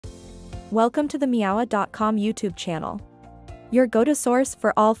Welcome to the Meowa.com YouTube channel, your go-to source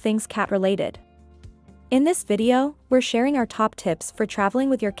for all things cat-related. In this video, we're sharing our top tips for traveling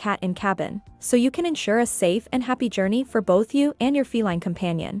with your cat in cabin, so you can ensure a safe and happy journey for both you and your feline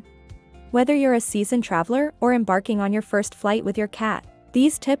companion. Whether you're a seasoned traveler or embarking on your first flight with your cat,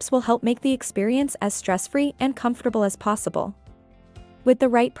 these tips will help make the experience as stress-free and comfortable as possible. With the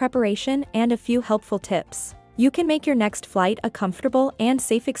right preparation and a few helpful tips, you can make your next flight a comfortable and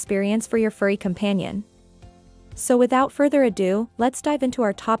safe experience for your furry companion. So without further ado, let's dive into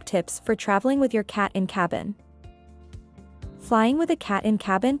our top tips for traveling with your cat in cabin. Flying with a cat in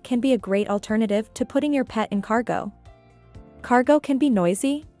cabin can be a great alternative to putting your pet in cargo. Cargo can be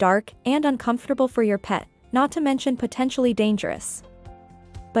noisy, dark, and uncomfortable for your pet, not to mention potentially dangerous.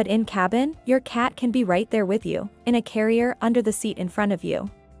 But in cabin, your cat can be right there with you, in a carrier under the seat in front of you.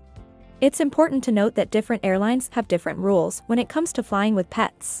 It's important to note that different airlines have different rules when it comes to flying with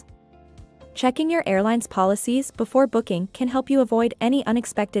pets. Checking your airline's policies before booking can help you avoid any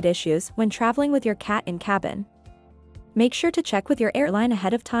unexpected issues when traveling with your cat in cabin. Make sure to check with your airline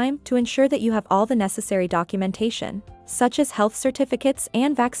ahead of time to ensure that you have all the necessary documentation, such as health certificates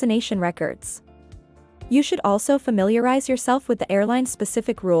and vaccination records. You should also familiarize yourself with the airline's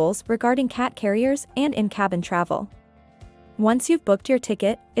specific rules regarding cat carriers and in-cabin travel. Once you've booked your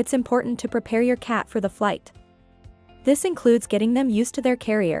ticket, it's important to prepare your cat for the flight. This includes getting them used to their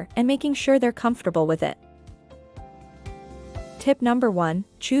carrier and making sure they're comfortable with it. Tip number 1,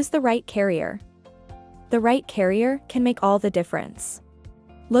 choose the right carrier. The right carrier can make all the difference.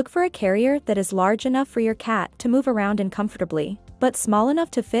 Look for a carrier that is large enough for your cat to move around in comfortably, but small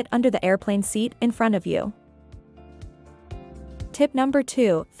enough to fit under the airplane seat in front of you. Tip number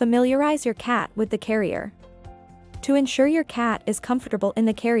 2, familiarize your cat with the carrier. To ensure your cat is comfortable in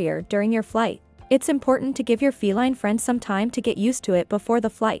the carrier during your flight, it's important to give your feline friend some time to get used to it before the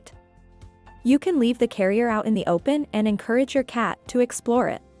flight. You can leave the carrier out in the open and encourage your cat to explore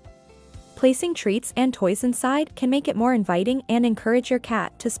it. Placing treats and toys inside can make it more inviting and encourage your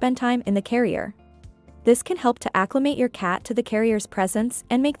cat to spend time in the carrier. This can help to acclimate your cat to the carrier's presence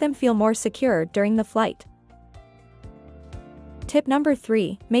and make them feel more secure during the flight. Tip number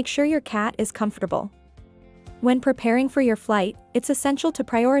 3, make sure your cat is comfortable. When preparing for your flight, it's essential to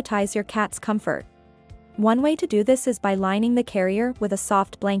prioritize your cat's comfort. One way to do this is by lining the carrier with a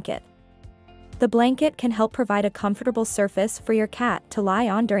soft blanket. The blanket can help provide a comfortable surface for your cat to lie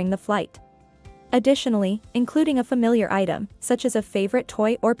on during the flight. Additionally, including a familiar item, such as a favorite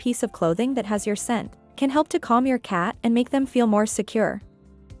toy or piece of clothing that has your scent, can help to calm your cat and make them feel more secure.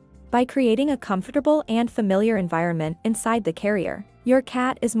 By creating a comfortable and familiar environment inside the carrier, your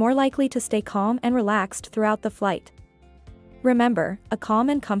cat is more likely to stay calm and relaxed throughout the flight. Remember, a calm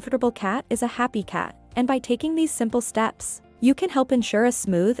and comfortable cat is a happy cat, and by taking these simple steps, you can help ensure a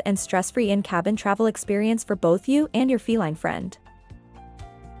smooth and stress-free in-cabin travel experience for both you and your feline friend.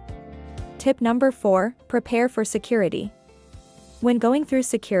 Tip number 4, prepare for security. When going through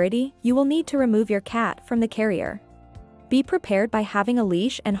security, you will need to remove your cat from the carrier. Be prepared by having a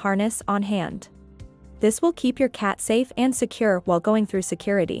leash and harness on hand. This will keep your cat safe and secure while going through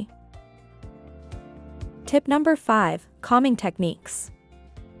security. Tip number 5, calming techniques.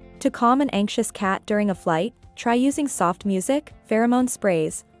 To calm an anxious cat during a flight, try using soft music, pheromone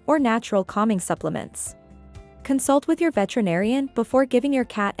sprays, or natural calming supplements. Consult with your veterinarian before giving your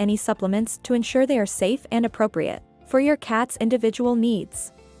cat any supplements to ensure they are safe and appropriate for your cat's individual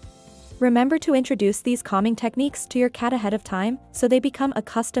needs. Remember to introduce these calming techniques to your cat ahead of time so they become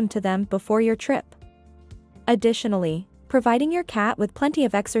accustomed to them before your trip. Additionally, providing your cat with plenty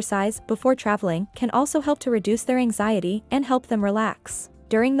of exercise before traveling can also help to reduce their anxiety and help them relax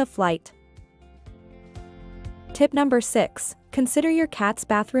during the flight. Tip number 6, consider your cat's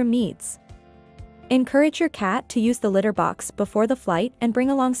bathroom needs. Encourage your cat to use the litter box before the flight and bring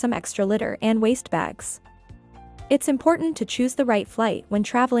along some extra litter and waste bags. It's important to choose the right flight when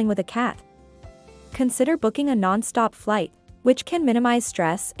traveling with a cat. Consider booking a non-stop flight, which can minimize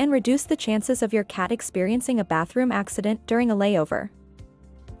stress and reduce the chances of your cat experiencing a bathroom accident during a layover.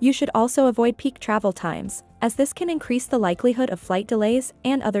 You should also avoid peak travel times, as this can increase the likelihood of flight delays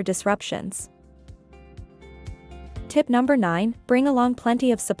and other disruptions. Tip number 9, bring along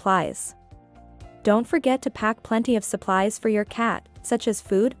plenty of supplies. Don't forget to pack plenty of supplies for your cat, such as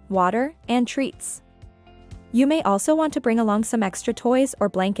food, water, and treats. You may also want to bring along some extra toys or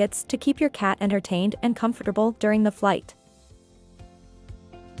blankets to keep your cat entertained and comfortable during the flight.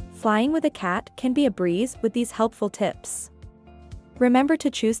 Flying with a cat can be a breeze with these helpful tips. Remember to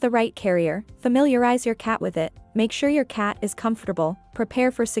choose the right carrier, familiarize your cat with it, make sure your cat is comfortable,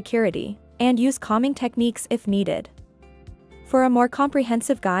 prepare for security, and use calming techniques if needed. For a more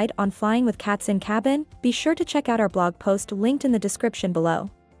comprehensive guide on flying with cats in cabin, be sure to check out our blog post linked in the description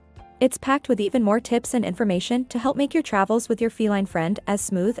below. It's packed with even more tips and information to help make your travels with your feline friend as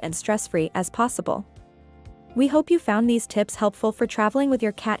smooth and stress-free as possible. We hope you found these tips helpful for traveling with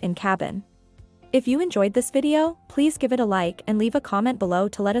your cat in cabin. If you enjoyed this video, please give it a like and leave a comment below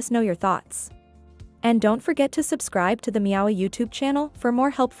to let us know your thoughts. And don't forget to subscribe to the Meowie YouTube channel for more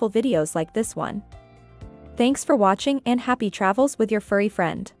helpful videos like this one. Thanks for watching and happy travels with your furry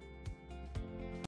friend.